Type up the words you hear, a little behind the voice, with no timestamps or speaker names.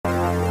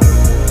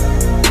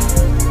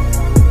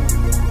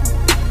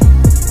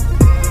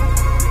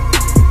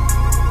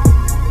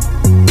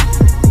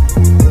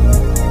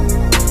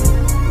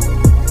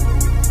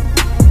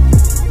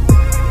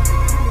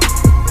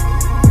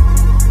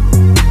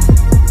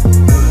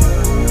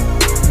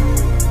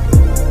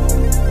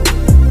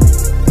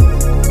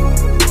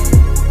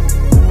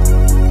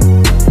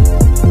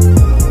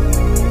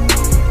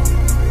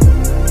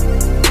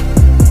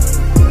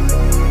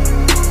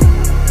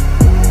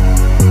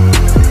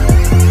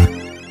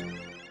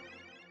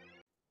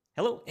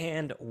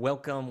and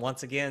welcome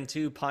once again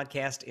to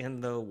Podcast in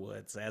the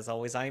Woods. As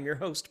always, I am your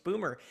host,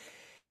 Boomer,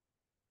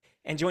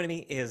 and joining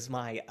me is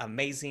my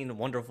amazing,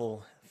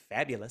 wonderful,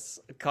 fabulous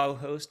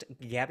co-host,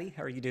 Gabby.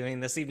 How are you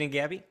doing this evening,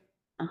 Gabby?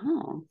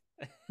 Oh,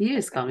 you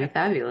just call me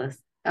fabulous.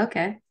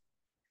 Okay.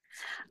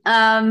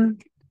 Um,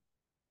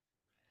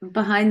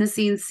 Behind the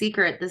scenes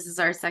secret, this is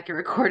our second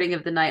recording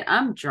of the night.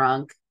 I'm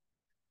drunk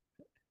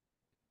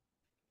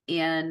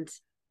and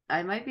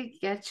I might be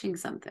catching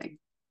something.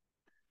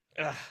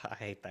 Ugh, I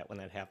hate that when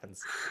that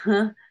happens.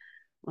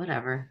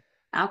 Whatever.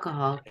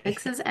 Alcohol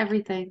fixes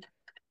everything.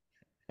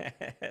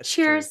 That's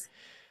true. Cheers.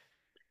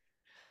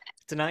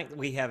 Tonight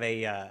we have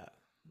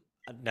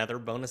another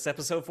bonus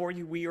episode for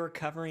you. We are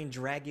covering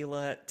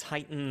Dragula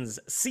Titans,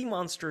 Sea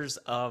Monsters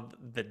of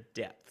the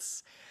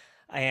Depths.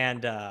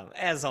 And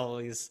as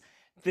always,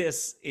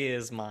 this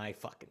is my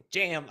fucking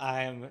jam.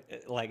 I'm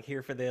like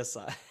here for this.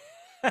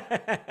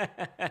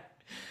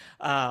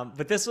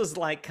 But this was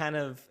like kind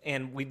of,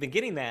 and we've been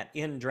getting that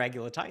in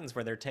Dragula Titans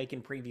where they're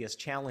taking previous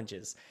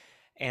challenges,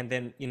 and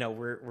then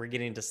we're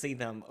getting to see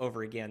them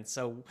over again.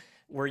 So,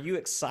 were you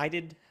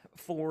excited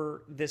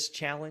for this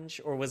challenge,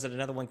 or was it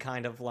another one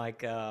kind of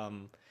like a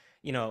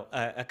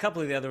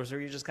couple of the others where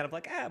you're just kind of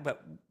like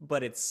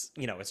but it's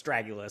it's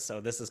Dragula,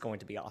 so this is going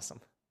to be awesome.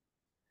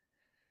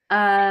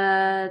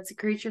 It's a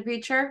creature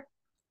feature.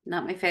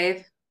 Not my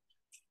fave.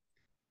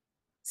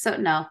 So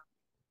no.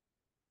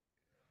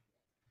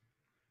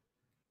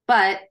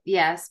 But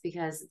yes,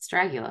 because it's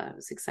Dragula. I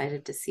was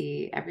excited to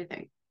see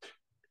everything.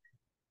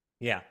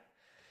 Yeah.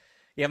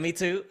 Yeah, me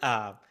too.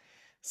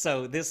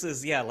 So this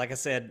is, yeah, like I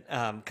said,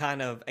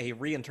 kind of a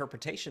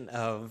reinterpretation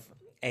of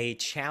a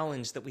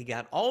challenge that we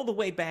got all the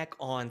way back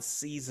on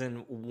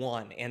season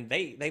one, and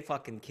they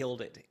fucking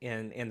killed it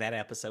in that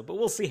episode. But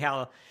we'll see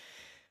uh,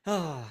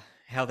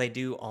 how they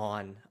do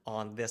on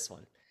this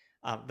one.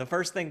 The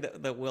first thing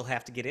that we'll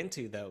have to get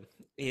into though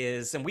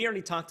is, and we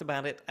already talked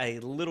about it a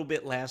little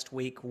bit last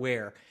week,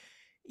 where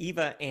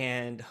Eva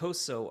and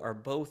Hoso are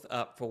both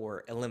up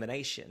for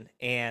elimination,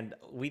 and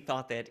we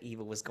thought that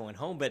Eva was going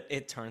home, but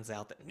it turns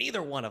out that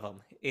neither one of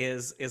them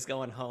is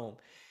going home,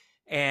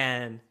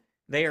 and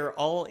they are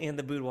all in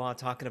the boudoir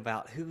talking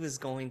about who is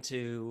going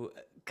to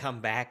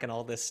come back and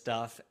all this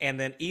stuff, and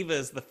then Eva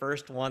is the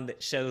first one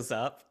that shows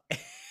up.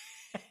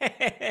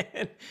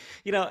 And,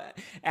 you know,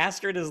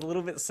 Astrid is a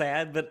little bit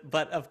sad,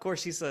 but of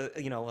course she's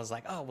was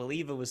like, oh well,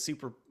 Eva was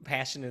super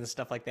passionate and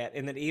stuff like that,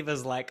 and then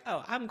Eva's like,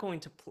 oh, I'm going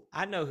to,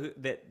 I know who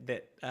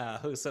that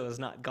Hoso is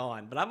not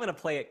gone, but I'm going to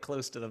play it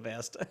close to the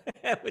vest,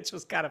 which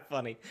was kind of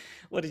funny.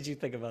 What did you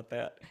think about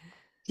that?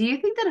 Do you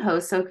think that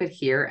Hoso could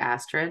hear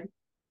Astrid?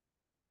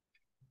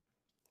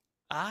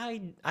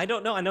 I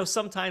don't know. I know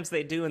sometimes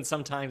they do and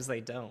sometimes they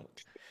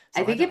don't. I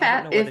So think I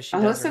don't know whether if she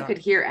does or Hoso could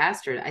not. hear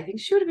Astrid, I think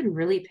she would have been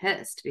really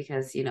pissed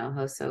because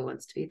Hoso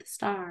wants to be the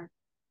star.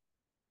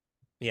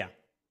 Yeah.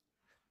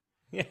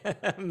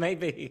 Yeah,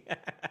 maybe.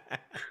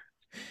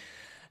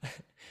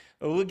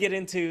 We'll get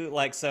into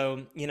like,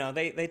 so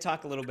they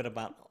talk a little bit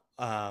about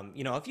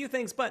a few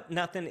things, but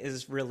nothing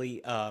is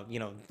really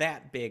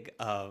that big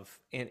of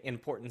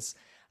importance.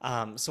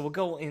 So we'll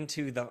go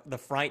into the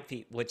fright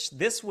feat, which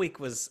this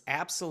week was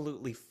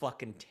absolutely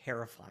fucking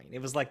terrifying.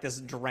 It was like this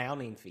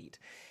drowning feat,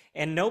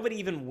 and nobody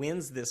even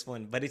wins this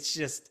one, but it's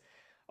just,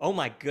 oh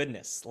my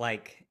goodness,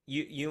 like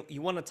you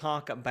want to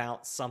talk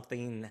about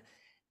something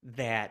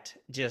that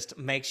just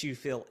makes you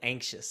feel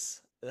anxious.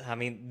 I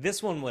mean,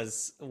 this one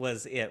was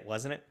it,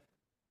 wasn't it?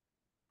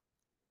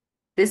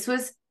 This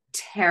was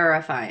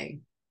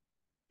terrifying.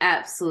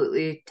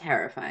 Absolutely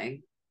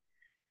terrifying.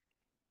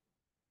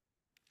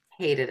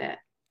 Hated it.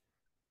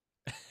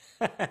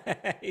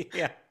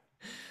 Yeah.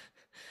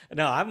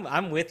 No,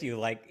 I'm with you.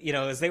 Like,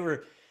 as they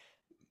were,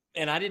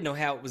 and I didn't know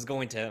how it was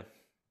going to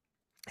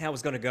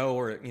go,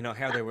 or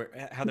how they were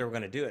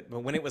going to do it.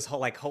 But when it was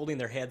like holding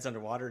their heads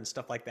underwater and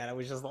stuff like that, I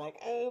was just like,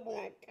 oh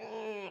my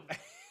god.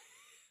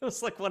 It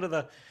was like one of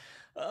the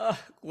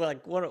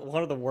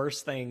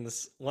worst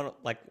things, one of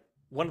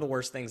the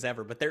worst things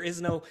ever. But there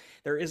is no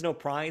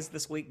prize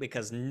this week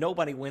because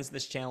nobody wins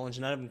this challenge.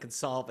 None of them can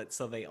solve it,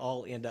 so they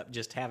all end up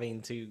just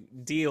having to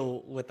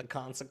deal with the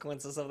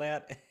consequences of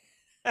that.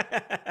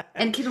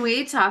 And can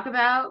we talk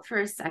about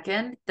for a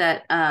second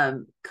that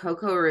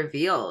Coco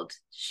revealed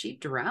she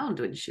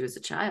drowned when she was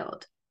a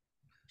child?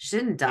 She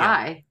didn't Yeah.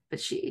 die, but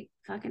she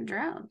fucking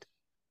drowned.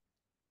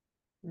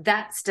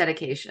 That's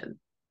dedication.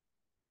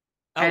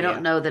 Oh I don't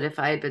yeah. know that if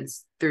I had been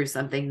through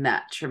something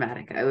that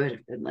traumatic, I would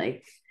have been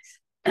like,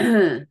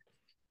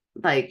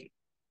 like,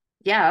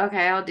 yeah,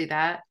 okay, I'll do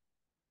that.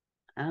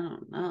 I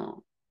don't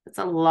know. It's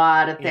a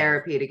lot of Yeah.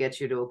 therapy to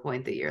get you to a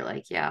point that you're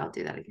like, yeah, I'll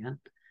do that again.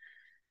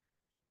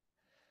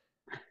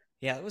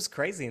 Yeah, it was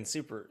crazy and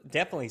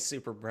definitely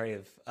super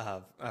brave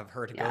of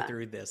her to go Yeah.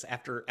 through this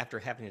after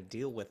having to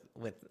deal with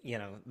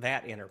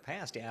that in her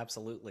past. Yeah,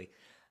 absolutely.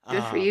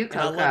 Good for you, And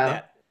I love Coco,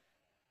 that.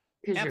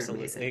 because you're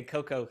Absolutely. amazing. And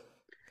Coco,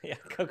 yeah,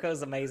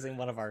 Coco's amazing.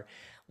 One of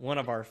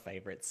our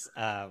favorites.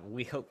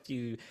 We hope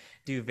you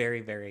do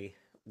very, very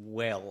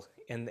well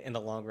in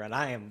the long run.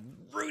 I am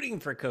rooting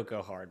for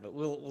Coco hard, but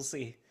we'll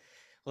see.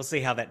 we'll see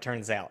how that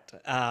turns out.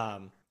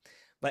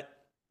 But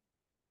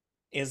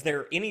is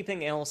there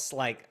anything else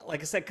like I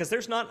said, because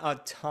there's not a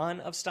ton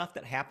of stuff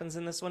that happens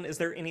in this one. Is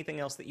there anything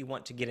else that you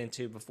want to get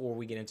into before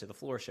we get into the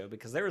floor show?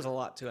 Because there is a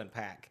lot to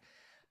unpack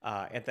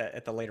at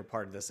the later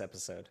part of this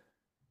episode.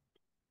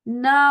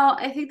 No,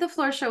 I think the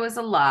floor show is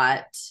a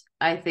lot.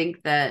 I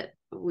think that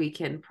we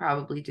can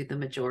probably do the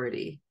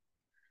majority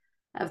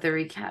of the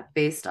recap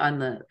based on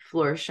the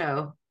floor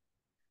show.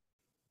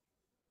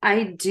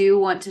 I do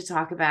want to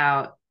talk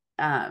about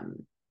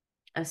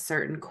a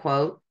certain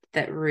quote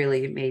that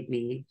really made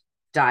me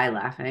die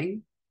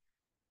laughing.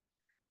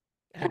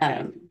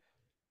 Okay. Um,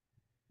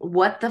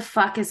 what the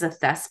fuck is a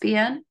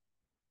thespian?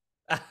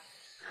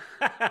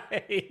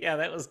 Yeah,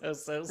 that was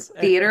so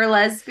Theater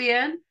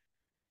lesbian?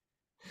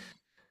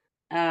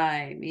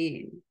 I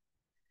mean,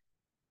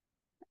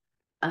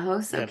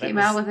 Ahoso yeah, that came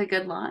out was with a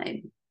good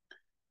line.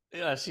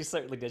 yeah, she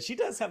certainly did. She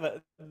does have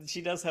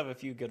a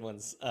few good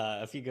ones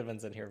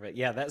in here. But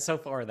yeah, that so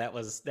far that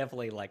was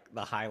definitely like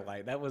the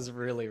highlight. That was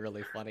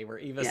really funny. Where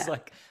Eva's Yeah.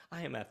 like,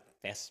 "I am a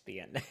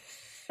thespian,"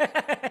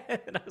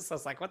 and I was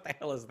just like, "What the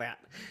hell is that?"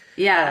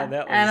 Yeah.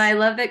 And I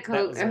love that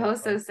That was really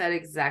Ahoso funny. said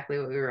exactly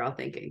what we were all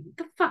thinking. What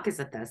the fuck is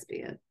a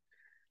thespian?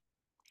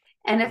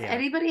 And if Yeah.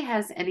 anybody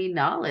has any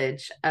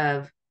knowledge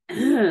of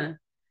Golden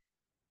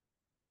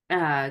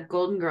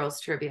Girls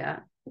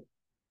trivia,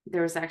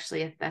 there was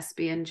actually a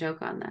thespian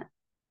joke on that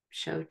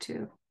show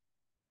too.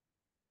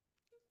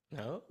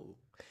 No,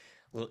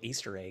 little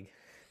Easter egg.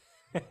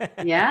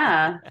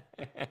 Yeah.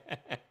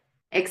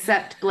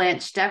 Except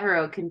Blanche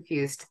Devereaux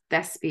confused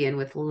thespian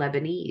with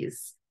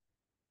Lebanese.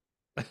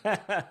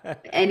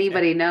 Okay.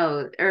 Anybody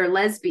knows, or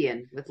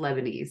lesbian with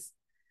Lebanese.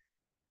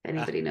 If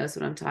Uh, anybody knows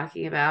what I'm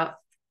talking about.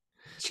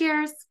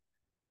 Cheers.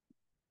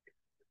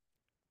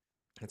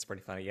 It's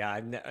pretty funny. Yeah,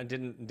 I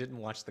didn't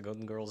watch the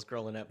Golden Girls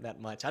growing up that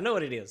much. I know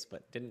what it is,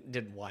 but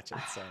didn't watch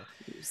it. So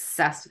I'm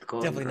obsessed with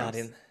Golden definitely not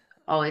Girls. in.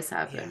 Always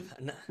have Yeah, been.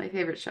 It's my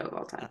favorite show of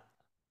all uh, time.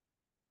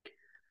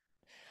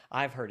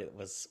 I've heard it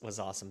was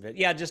awesome, but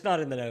yeah, just not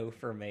in the know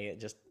for me. It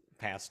just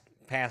passed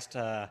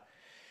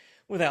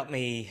without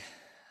me.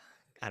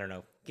 I don't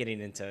know,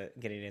 getting into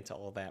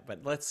all that.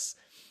 But let's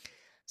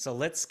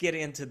get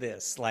into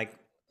this.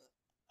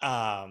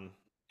 Um,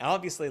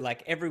 obviously,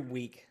 like every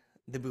week,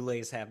 the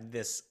Boulets have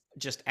this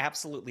just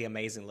absolutely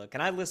amazing look,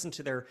 and I listen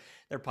to their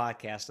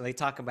podcast, and they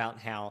talk about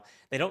how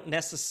they don't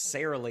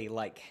necessarily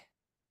like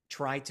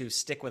try to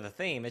stick with a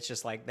theme. It's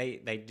just like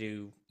they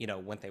do,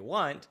 what they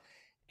want,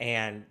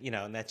 and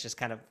and that's just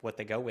kind of what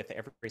they go with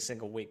every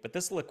single week. But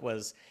this look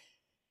was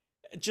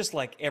just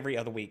like every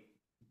other week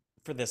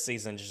for this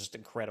season, just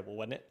incredible,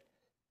 wasn't it?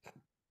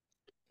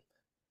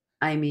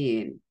 I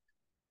mean,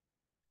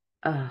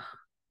 ugh,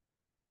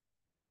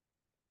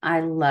 I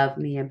love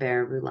me a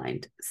baraboo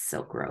lined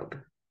silk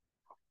robe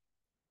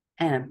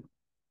and a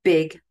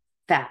big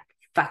fat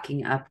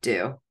fucking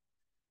updo.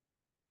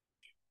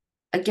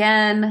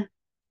 Again,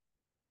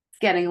 it's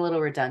getting a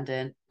little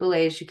redundant.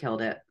 Boulez, you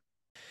killed it.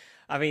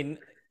 I mean,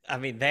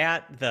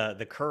 that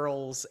the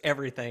curls,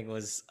 everything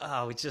was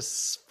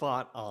just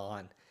spot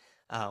on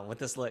with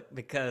this look.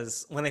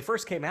 Because when they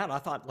first came out, I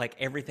thought like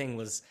everything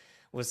was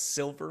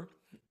silver,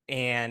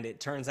 and it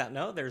turns out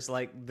no, there's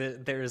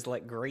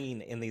like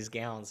green in these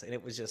gowns, and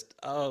it was just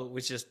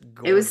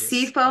It was gorgeous.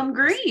 seafoam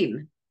It was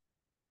green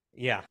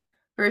yeah,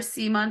 for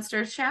Sea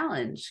Monster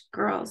Challenge.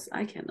 Girls,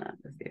 I cannot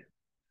with you.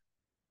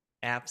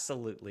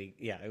 absolutely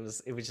yeah. It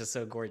was just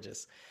so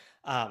gorgeous.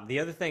 The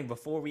other thing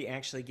before we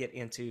actually get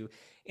into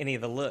any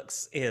of the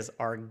looks is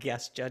our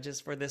guest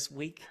judges for this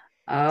week.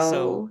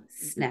 So Oh,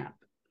 snap.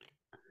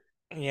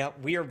 yeah,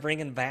 we are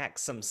bringing back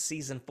some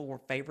season 4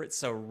 favorites.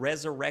 So,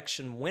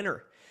 Resurrection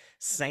winner,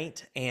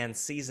 Saint, and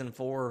season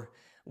 4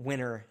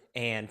 winner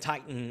and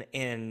Titan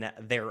in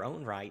their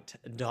own right,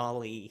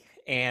 Dolly.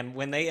 And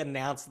when they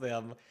announced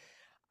them,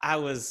 I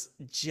was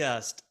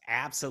just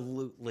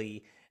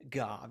absolutely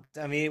gogged.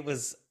 I mean, it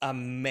was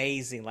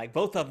amazing. Like,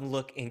 both of them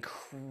look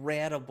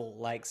incredible.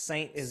 Like,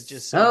 Saint is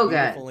just so So good.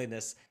 beautiful in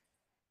this.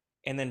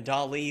 And then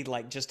Dali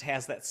like just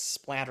has that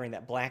splattering,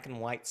 that black and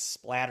white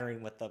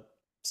splattering with the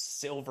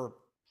silver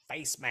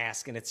face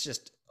mask, and it's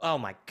just oh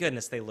my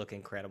goodness, they look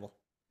incredible.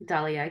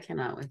 Dolly, I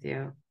cannot with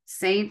you.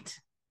 Saint,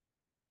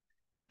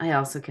 I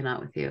also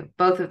cannot with you.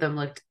 Both of them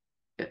looked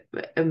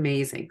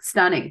amazing,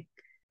 stunning.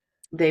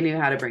 They knew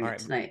how to bring All it right.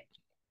 tonight.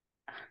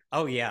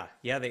 Oh yeah,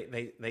 yeah, they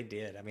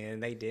did. I mean,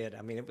 and they did.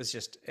 I mean, it was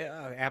just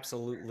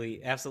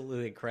absolutely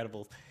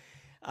incredible.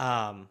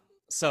 Um,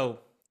 so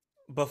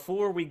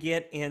before we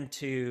get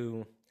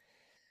into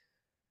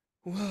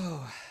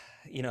whoa,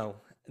 you know,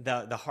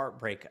 the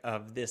heartbreak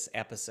of this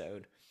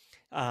episode,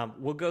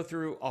 we'll go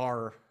through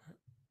our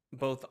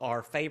both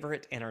our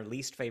favorite and our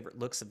least favorite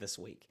looks of this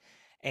week.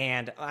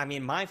 And I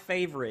mean, my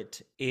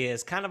favorite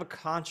is kind of a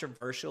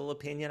controversial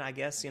opinion, I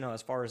guess,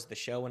 as far as the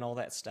show and all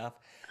that stuff.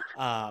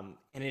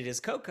 And it is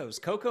Coco's.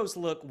 Coco's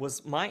look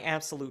was my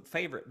absolute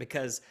favorite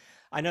because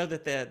I know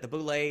that the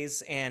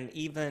Boulets and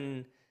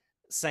even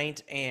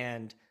Saint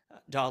and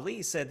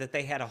Dali said that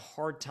they had a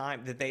hard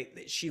time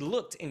that she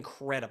looked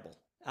incredible.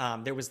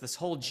 There was this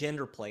whole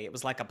gender play. It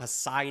was like a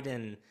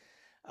Poseidon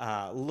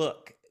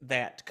look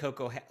that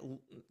Coco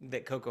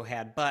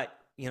had, but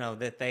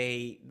that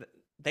they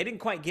didn't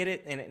quite get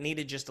it, and it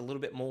needed just a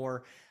little bit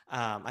more.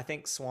 I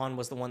think Swan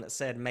was the one that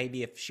said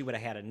maybe if she would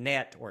have had a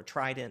net or a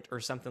trident or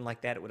something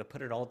like that, it would have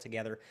put it all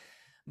together.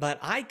 But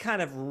I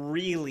kind of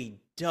really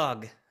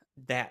dug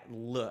that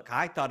look.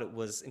 I thought it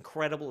was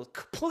incredible. It was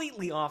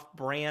completely off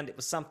brand. It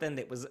was something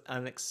that was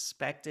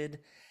unexpected.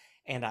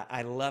 And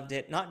I loved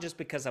it, not just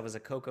because I was a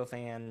Coco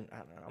fan. I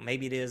don't know.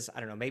 Maybe it is. I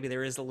don't know. Maybe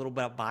there is a little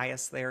bit of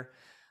bias there.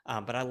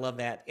 But I love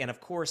that. And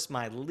of course,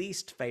 my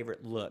least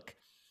favorite look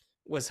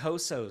was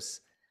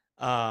Hoso's.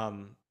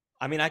 Um,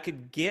 I mean, I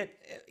could get,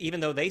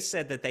 even though they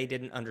said that they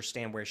didn't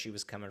understand where she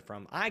was coming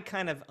from, I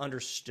kind of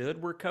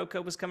understood where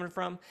Coco was coming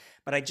from,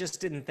 but I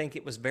just didn't think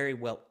it was very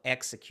well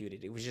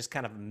executed. It was just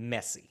kind of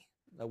messy.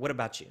 What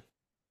about you?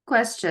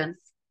 Question.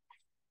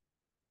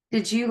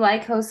 Did you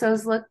like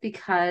Hoso's look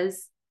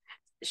because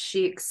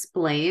she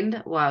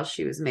explained while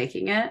she was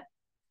making it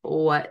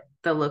what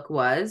the look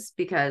was?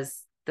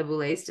 Because the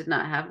Boulets did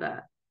not have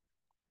that.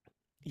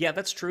 Yeah,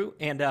 that's true.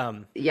 And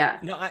Yeah.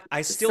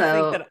 I still think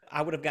So that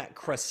I would have got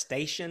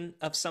crustacean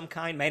of some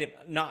kind, made it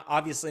not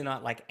obviously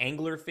not like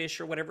anglerfish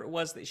or whatever it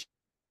was that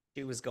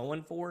she was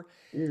going for.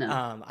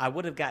 no, I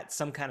would have got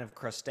some kind of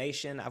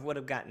crustacean. I would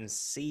have gotten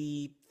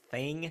sea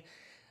thing.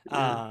 no,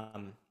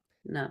 Um,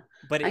 no.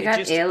 but I it got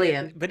just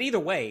Alien. but either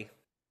way,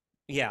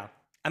 yeah.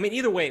 I mean,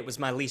 either way, it was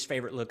my least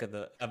favorite look of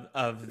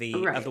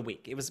Right. the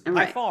week. It was by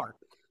Right. far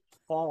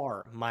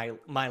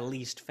my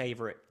least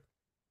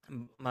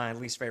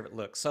favorite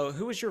look. So,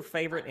 who was your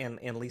favorite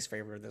and least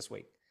favorite this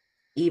week?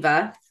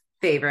 Eva,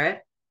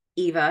 favorite.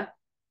 Eva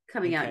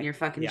coming out in Okay, your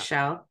fucking yeah,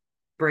 shell,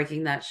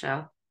 breaking that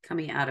shell,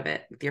 coming out of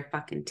it with your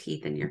fucking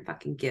teeth and your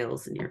fucking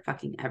gills and your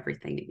fucking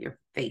everything in your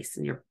face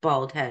and your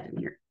bald head and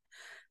your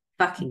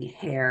fucking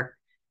hair.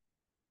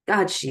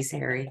 God, she's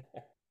hairy.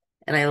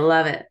 And I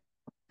love it.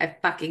 I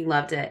fucking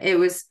loved it. It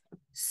was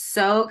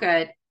so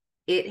good.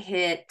 It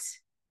hit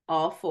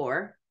all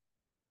four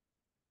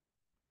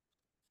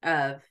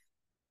of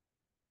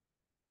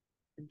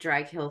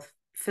drag hill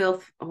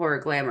filth horror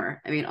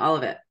glamour. I mean, all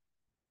of it.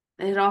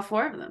 It hit all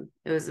four of them.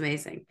 It was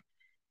amazing.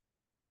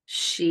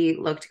 She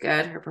looked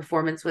good. Her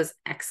performance was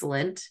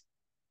excellent.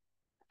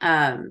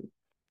 Um,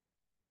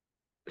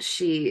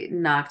 she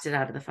knocked it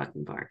out of the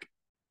fucking park.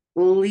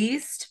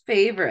 Least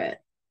favorite,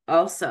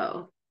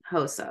 also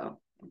Hoso.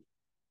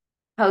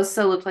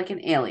 Hoso looked like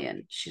an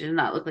alien. She did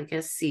not look like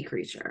a sea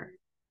creature.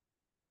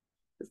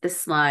 With the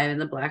slime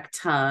and the black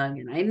tongue.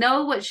 And I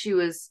know what she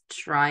was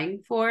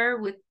trying for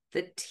with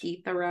the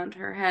teeth around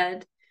her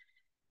head,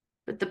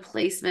 but the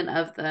placement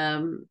of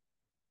them,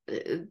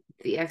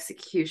 the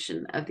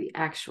execution of the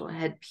actual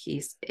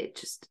headpiece,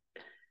 it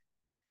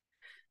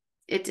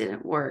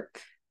didn't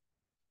work.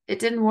 It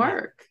didn't yeah,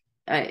 work.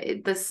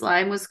 The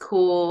slime was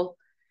cool.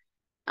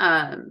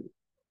 Um,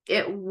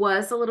 it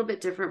was a little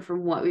bit different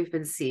from what we've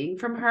been seeing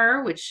from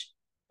her, which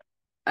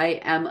I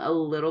am a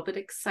little bit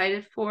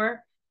excited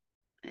for.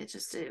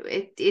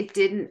 It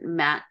didn't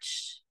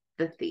match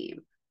the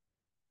theme.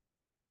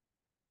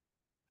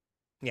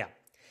 yeah.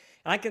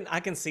 And I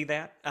can see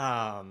that.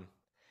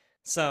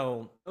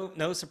 So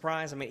no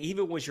surprise. I mean,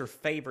 Eva was your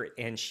favorite,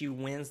 and she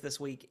wins this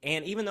week.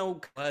 And even though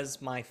it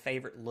was my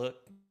favorite look,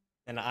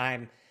 and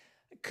I'm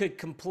could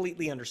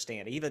completely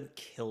understand. Eva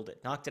killed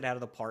it, knocked it out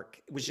of the park.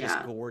 It was just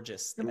Yeah,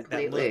 gorgeous. That look with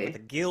completely. the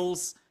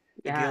gills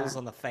Yeah.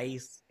 on the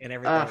face and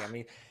Ugh, everything. I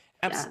mean,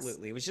 yes.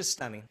 absolutely, it was just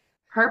stunning.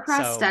 Her So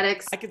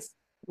prosthetics I could,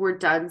 were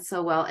done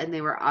so well, and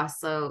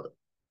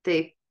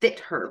they fit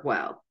her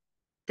well.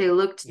 They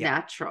looked yeah,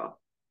 natural.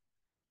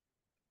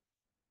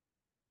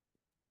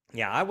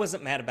 yeah, I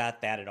wasn't mad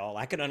about that at all.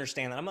 I could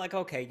understand that. I'm like,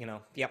 okay,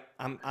 yep,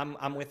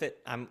 I'm with it.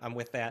 I'm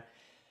with that.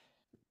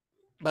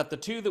 But the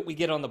two that we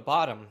get on the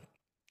bottom,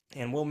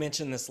 and we'll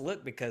mention this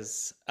look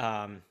because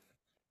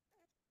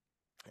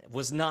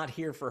was not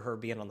here for her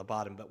being on the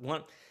bottom. But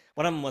one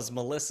of them was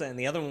Melissa, and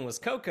the other one was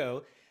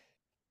Coco,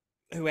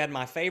 who had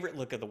my favorite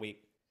look of the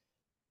week.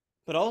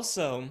 But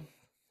also,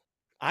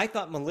 I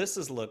thought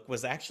Melissa's look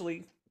was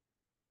actually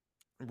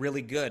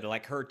really good,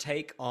 like her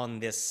take on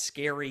this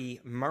scary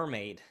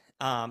mermaid.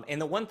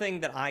 And the one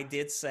thing that I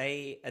did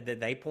say that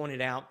they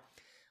pointed out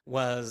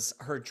was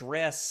her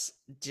dress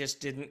just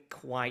didn't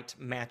quite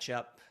match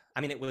up.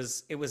 I mean, it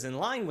was in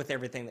line with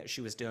everything that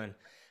she was doing,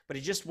 but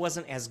it just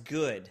wasn't as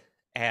good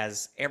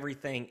as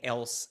everything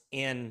else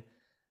in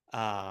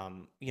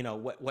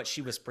what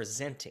she was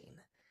presenting.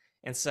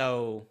 And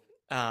so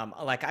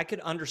like I could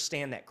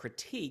understand that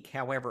critique.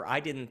 However, I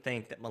didn't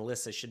think that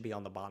Melissa should be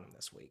on the bottom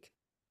this week.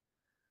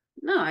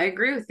 No, I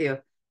agree with you.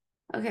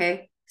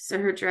 Okay, so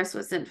her dress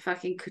wasn't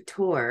fucking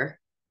couture.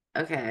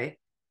 Okay.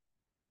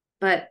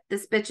 But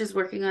this bitch is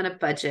working on a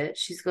budget.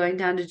 She's going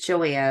down to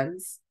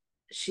Joann's.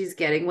 She's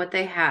getting what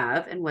they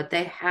have, and what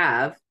they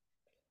have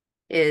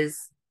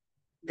is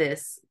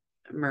this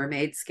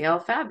mermaid scale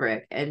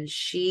fabric. And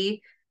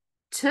she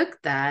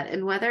took that,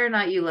 and whether or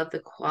not you love the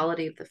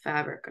quality of the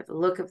fabric or the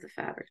look of the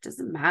fabric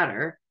doesn't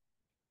matter.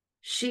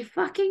 She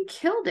fucking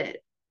killed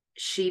it.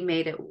 She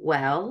made it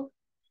well.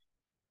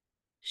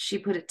 She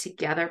put it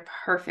together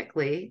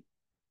perfectly.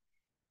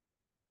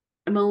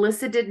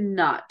 Melissa did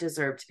not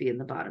deserve to be in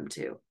the bottom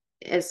two,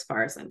 as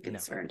far as I'm No.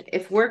 concerned.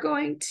 If we're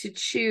going to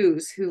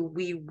choose who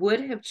we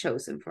would have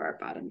chosen for our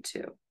bottom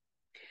two,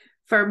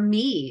 for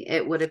me,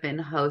 it would have been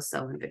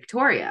Hoso and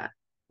Victoria.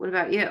 What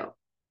about you?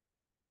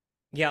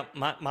 Yeah,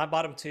 my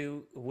bottom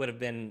two would have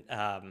been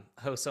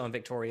Hoso and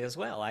Victoria as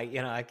well.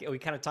 We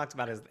kind of talked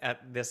about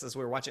this as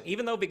we were watching.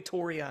 Even though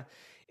Victoria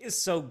is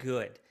so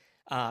good,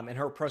 and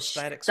her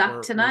prosthetics Stuck were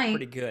pretty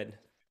tonight. good.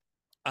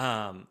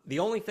 The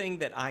only thing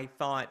that I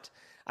thought,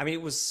 I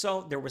mean,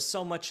 there was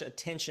so much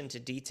attention to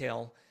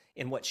detail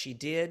in what she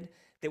did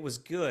that was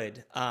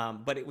good,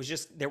 but it was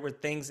just there were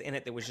things in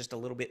it that was just a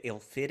little bit ill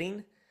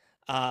fitting.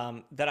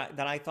 That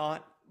I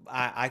thought.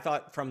 I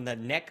thought from the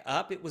neck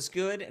up it was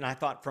good, and I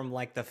thought from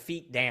like the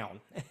feet down.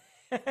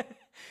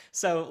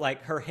 So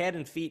like her head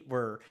and feet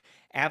were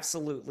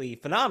absolutely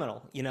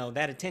phenomenal. You know,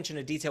 that attention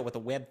to detail with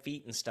the web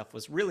feet and stuff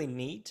was really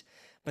neat,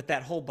 but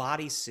that whole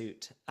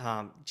bodysuit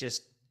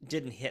just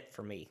didn't hit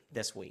for me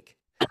this week.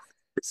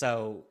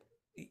 So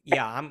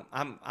yeah,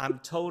 I'm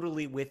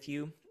totally with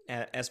you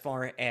as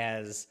far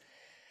as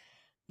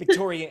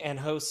Victoria and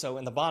Hoso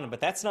in the bottom, but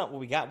that's not what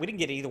we got. We didn't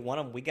get either one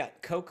of them. We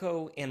got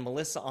Coco and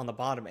Melissa on the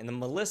bottom, and then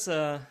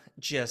Melissa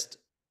just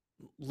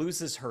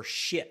loses her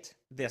shit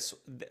this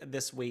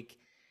week,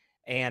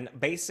 and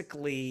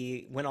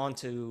basically went on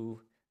to,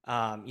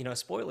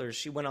 spoilers.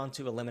 She went on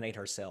to eliminate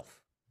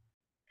herself.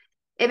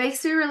 It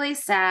makes me really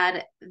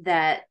sad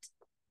that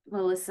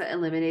Melissa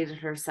eliminated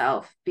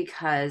herself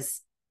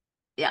because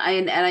yeah,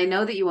 and I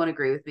know that you won't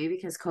agree with me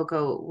because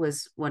Coco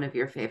was one of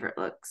your favorite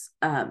looks.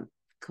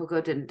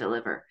 Coco didn't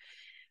deliver.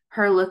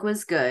 Her look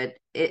was good.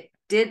 It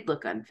did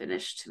look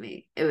unfinished to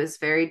me. It was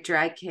very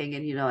drag king,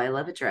 and I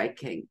love a drag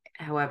king.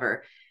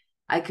 However,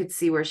 I could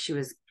see where she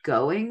was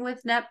going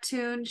with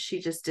Neptune. She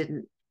just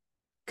didn't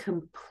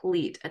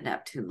complete a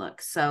Neptune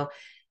look. So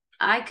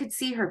I could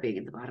see her being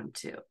in the bottom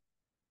two.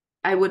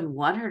 I wouldn't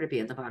want her to be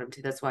in the bottom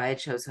two. That's why I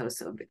chose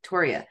Hoso and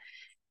Victoria.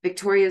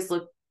 Victoria's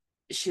look,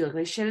 she looked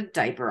like she had a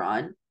diaper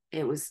on.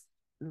 It was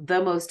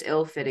the most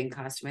ill-fitting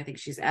costume I think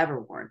she's ever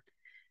worn.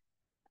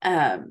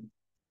 Um,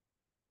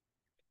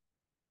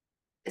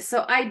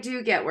 so I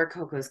do get where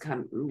Coco's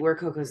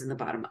in the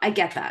bottom. I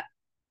get that.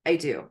 I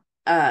do.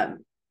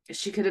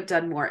 She could have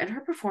done more, and her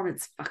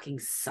performance fucking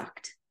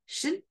sucked.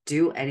 She didn't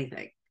do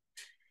anything.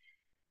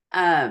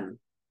 Um,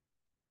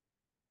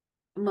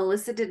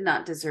 Melissa did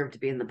not deserve to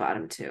be in the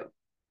bottom two.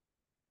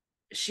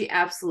 She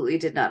absolutely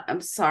did not.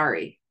 I'm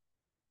sorry.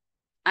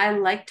 I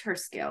liked her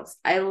scales.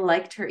 I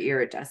liked her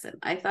iridescent.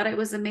 I thought it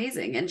was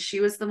amazing. And she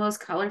was the most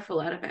colorful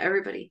out of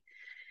everybody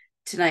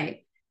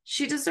tonight.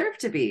 She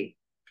deserved to be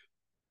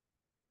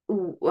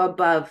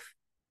above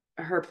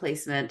her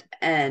placement.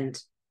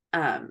 And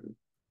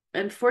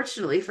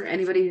unfortunately, for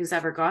anybody who's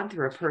ever gone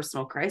through a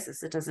personal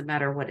crisis, it doesn't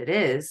matter what it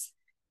is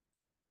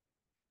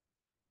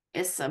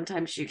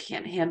sometimes you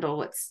can't handle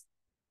what's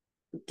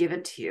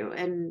given to you,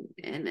 and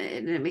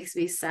it makes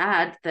me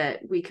sad that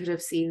we could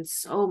have seen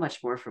so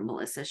much more from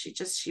Melissa.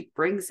 She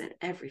brings it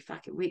every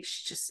fucking week.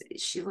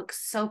 She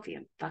looks so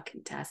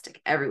fucking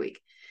tastic every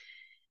week,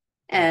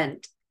 Yeah.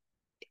 and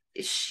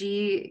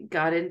she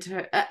got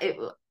into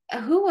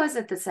who was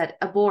it that said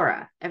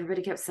Abora?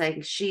 Everybody kept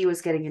saying she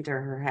was getting into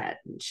her head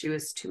and she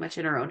was too much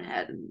in her own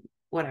head and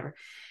whatever.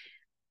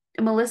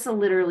 And Melissa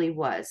literally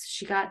was.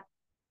 She got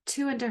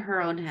too into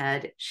her own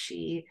head.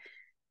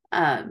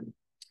 Um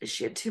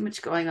she had too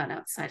much going on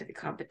outside of the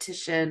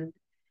competition,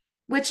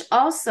 which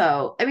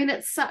also, I mean,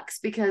 it sucks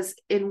because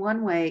in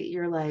one way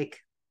you're like,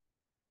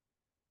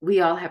 we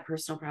all have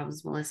personal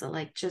problems, Melissa.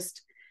 Like,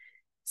 just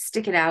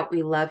stick it out.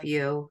 We love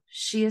you.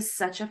 She is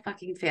such a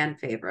fucking fan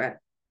favorite.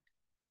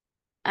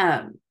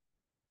 Um,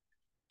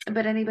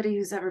 but anybody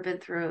who's ever been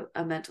through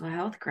a mental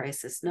health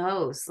crisis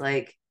knows,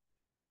 like,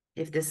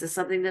 if this is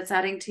something that's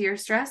adding to your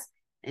stress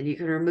and you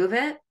can remove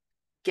it,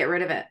 get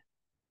rid of it.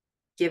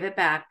 Give it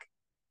back.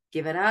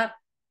 Give it up.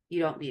 You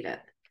don't need it.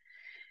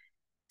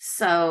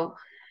 So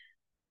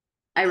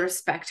I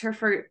respect her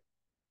for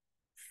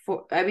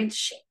I mean,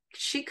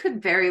 she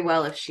could very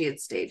well, if she had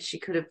stayed, she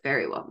could have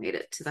very well made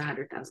it to the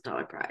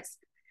 $100,000 prize.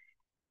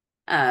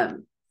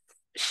 Um,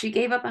 she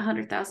gave up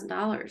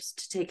 $100,000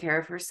 to take care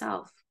of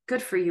herself.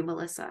 Good for you,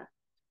 Melissa.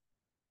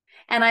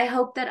 And I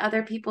hope that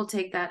other people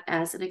take that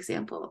as an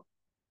example.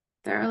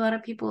 There are a lot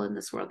of people in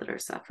this world that are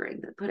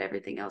suffering that put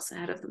everything else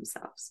ahead of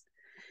themselves.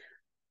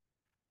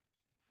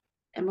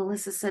 And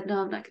Melissa said, no,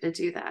 I'm not going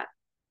to do that.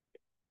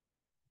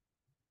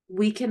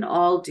 We can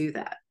all do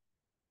that.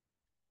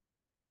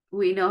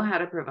 We know how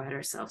to provide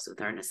ourselves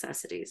with our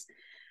necessities.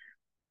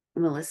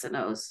 Melissa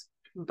knows,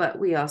 but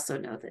we also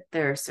know that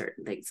there are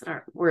certain things that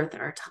aren't worth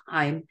our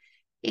time.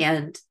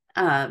 And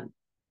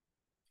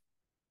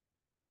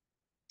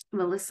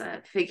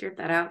Melissa figured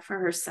that out for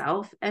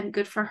herself, and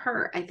good for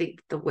her. I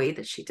think the way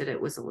that she did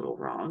it was a little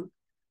wrong.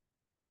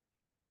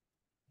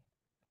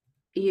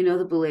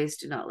 The boulets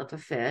do not look a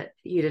fit.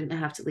 You didn't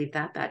have to leave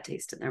that bad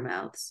taste in their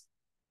mouths.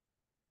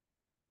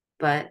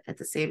 But at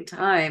the same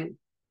time,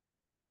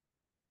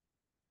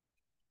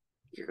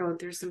 you're going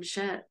through some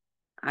shit.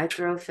 I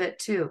throw a fit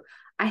too.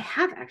 I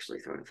have actually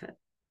thrown a fit,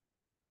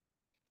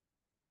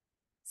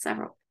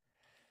 several,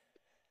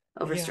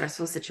 over Yeah.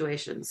 stressful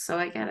situations. So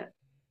I get it.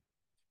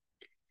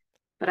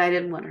 But I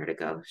didn't want her to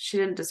go. She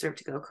didn't deserve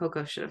to go.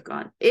 Coco should have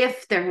gone.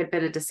 If there had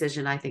been a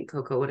decision, I think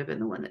Coco would have been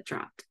the one that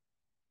dropped.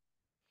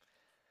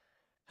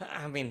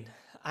 I mean,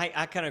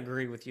 I kind of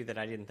agree with you that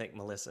I didn't think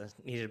Melissa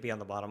needed to be on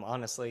the bottom.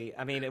 Honestly,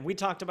 I mean, we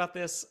talked about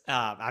this.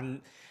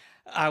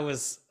 I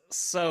was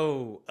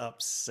so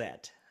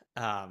upset.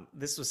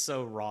 This was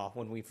so raw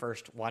when we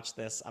first watched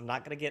this. I'm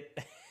not gonna get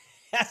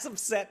as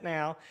upset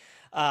now,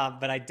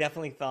 but I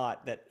definitely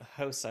thought that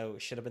Hoso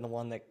should have been the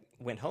one that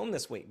went home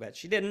this week, but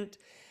she didn't.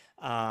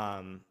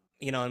 And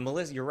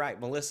Melissa, you're right.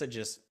 Melissa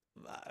just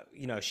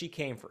she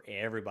came for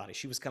everybody.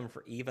 She was coming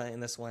for Eva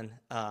in this one.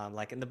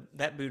 Like in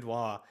that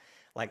boudoir,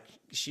 like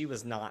she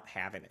was not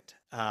having it.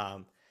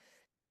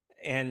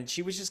 And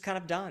she was just kind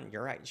of done.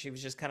 You're right. She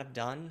was just kind of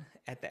done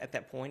at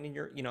that point. And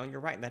you're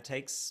right. And that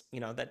takes,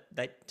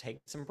 that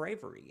takes some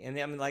bravery. And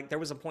I mean, like there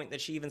was a point that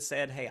she even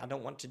said, "Hey, I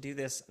don't want to do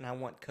this, and I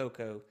want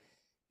Coco,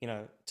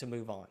 to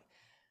move on."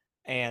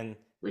 And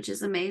Which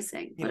is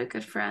amazing. you What know, a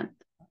good friend.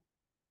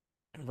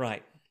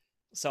 right.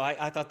 So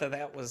I thought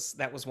that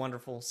was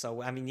wonderful.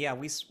 So I mean, yeah,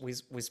 we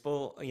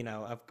spoil.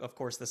 Of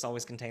course, this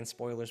always contains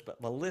spoilers.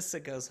 But Melissa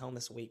goes home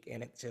this week,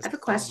 and it I just, have a oh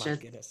my question.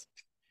 goodness.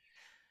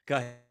 Go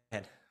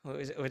ahead.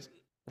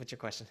 What's your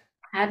question?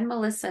 Had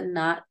Melissa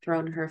not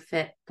thrown her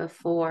fit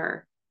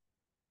before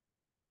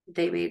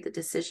they made the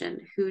decision,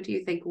 who do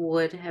you think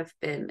would have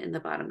been in the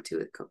bottom two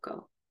with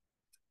Coco?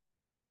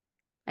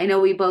 I know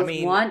we I both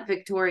mean, want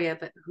Victoria,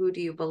 but who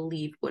do you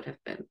believe would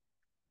have been?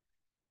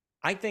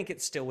 I think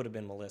it still would have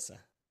been Melissa.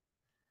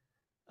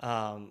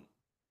 Um,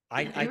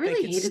 I Yeah, I they think really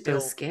it's hated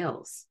those still,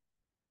 scales.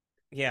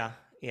 yeah,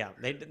 yeah.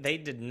 They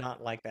did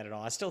not like that at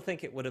all. I still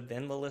think it would have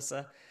been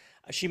Melissa.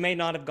 She may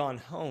not have gone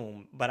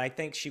home, but I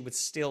think she would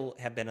still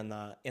have been in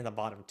the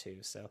bottom two.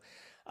 So,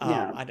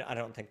 Yeah. I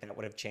don't think that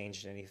would have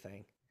changed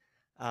anything.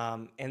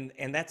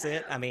 And that's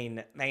it. I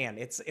mean, man,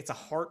 it's a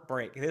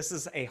heartbreak. This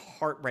is a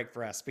heartbreak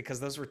for us because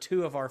those were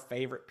two of our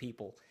favorite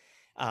people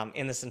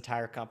in this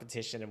entire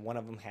competition, and one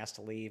of them has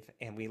to leave,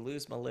 and we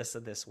lose Melissa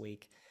this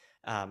week.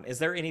 Is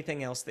there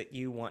anything else that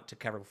you want to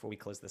cover before we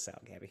close this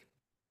out, Gabby?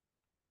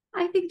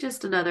 I think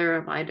just another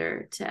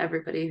reminder to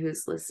everybody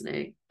who's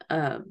listening.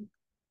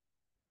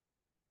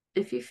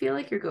 If you feel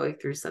like you're going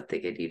through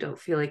something and you don't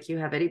feel like you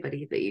have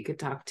anybody that you could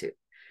talk to,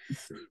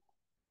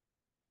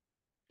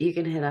 you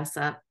can hit us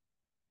up.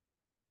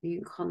 You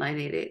can call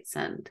 988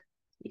 send.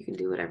 You can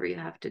do whatever you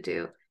have to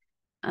do.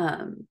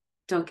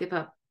 Don't give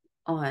up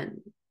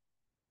on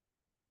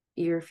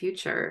your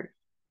future,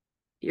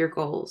 your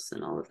goals,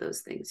 and all of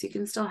those things. You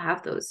can still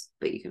have those,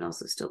 but you can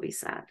also still be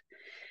sad.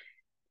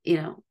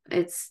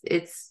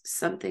 It's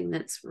something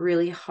that's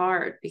really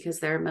hard because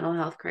there are mental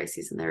health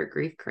crises and there are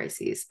grief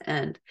crises.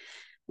 And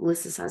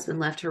Melissa's husband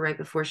left her right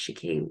before she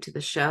came to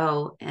the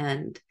show,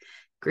 and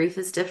grief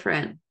is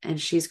different.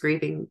 And she's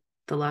grieving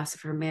the loss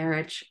of her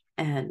marriage.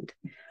 And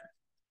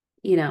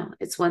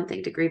it's one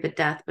thing to grieve a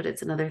death, but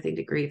it's another thing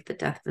to grieve the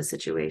death of a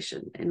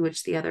situation in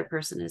which the other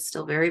person is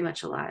still very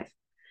much alive.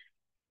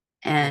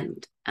 Yep.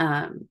 And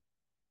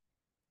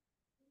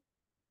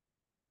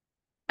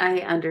I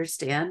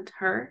understand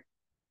her.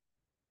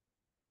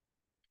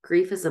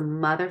 Grief is a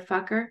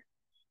motherfucker.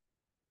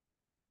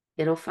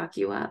 It'll fuck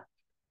you up.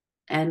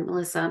 And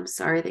Melissa, I'm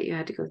sorry that you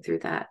had to go through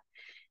that.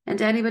 And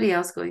to anybody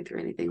else going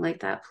through anything like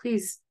that,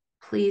 please,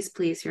 please,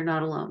 please, you're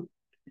not alone.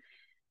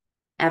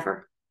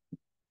 Ever.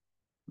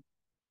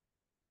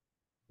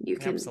 You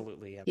can,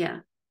 Absolutely. Yep. yeah,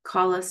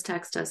 call us,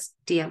 text us,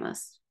 DM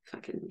us,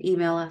 fucking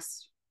email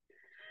us,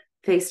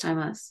 FaceTime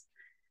us,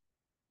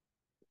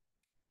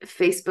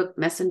 Facebook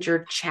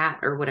Messenger chat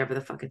or whatever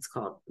the fuck it's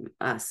called.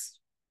 Us.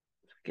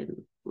 Fucking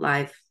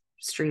live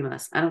stream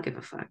us. I don't give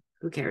a fuck.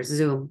 Who cares?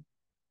 Zoom,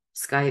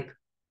 Skype.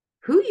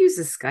 Who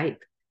uses Skype?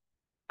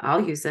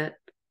 I'll use it.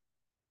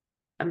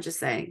 I'm just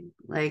saying,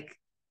 like,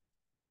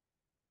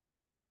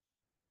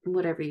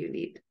 whatever you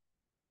need.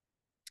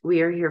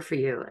 We are here for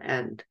you.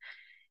 And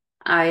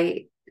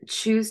I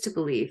choose to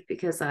believe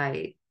because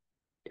I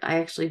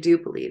actually do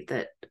believe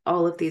that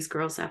all of these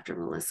girls after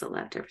Melissa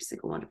left, every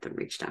single one of them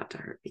reached out to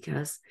her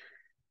because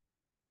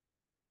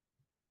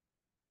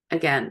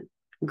again,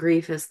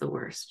 grief is the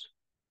worst.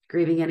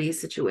 Grieving any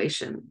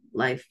situation,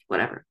 life,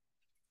 whatever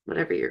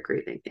you're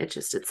grieving, it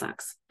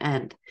sucks.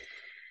 And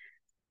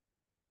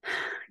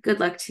good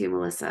luck to you,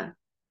 Melissa.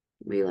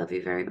 We love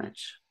you very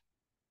much.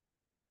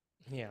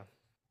 Yeah.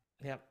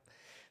 Yep.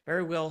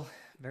 Very well.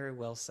 Very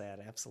well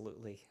said.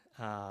 Absolutely.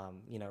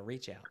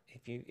 Reach out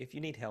if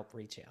you need help.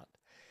 Reach out.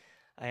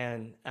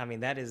 And I mean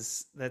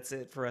that's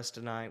it for us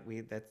tonight.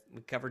 We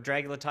covered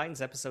Dragula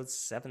Titans episode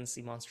 7,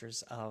 Sea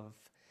Monsters of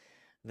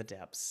the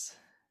Depths.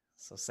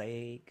 So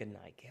say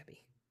goodnight,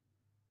 Gabby.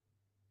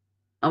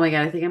 Oh my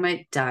God, I think I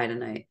might die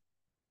tonight.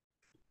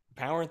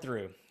 Powering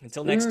through.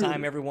 Until next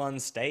time, Mm. everyone,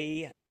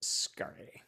 stay scary.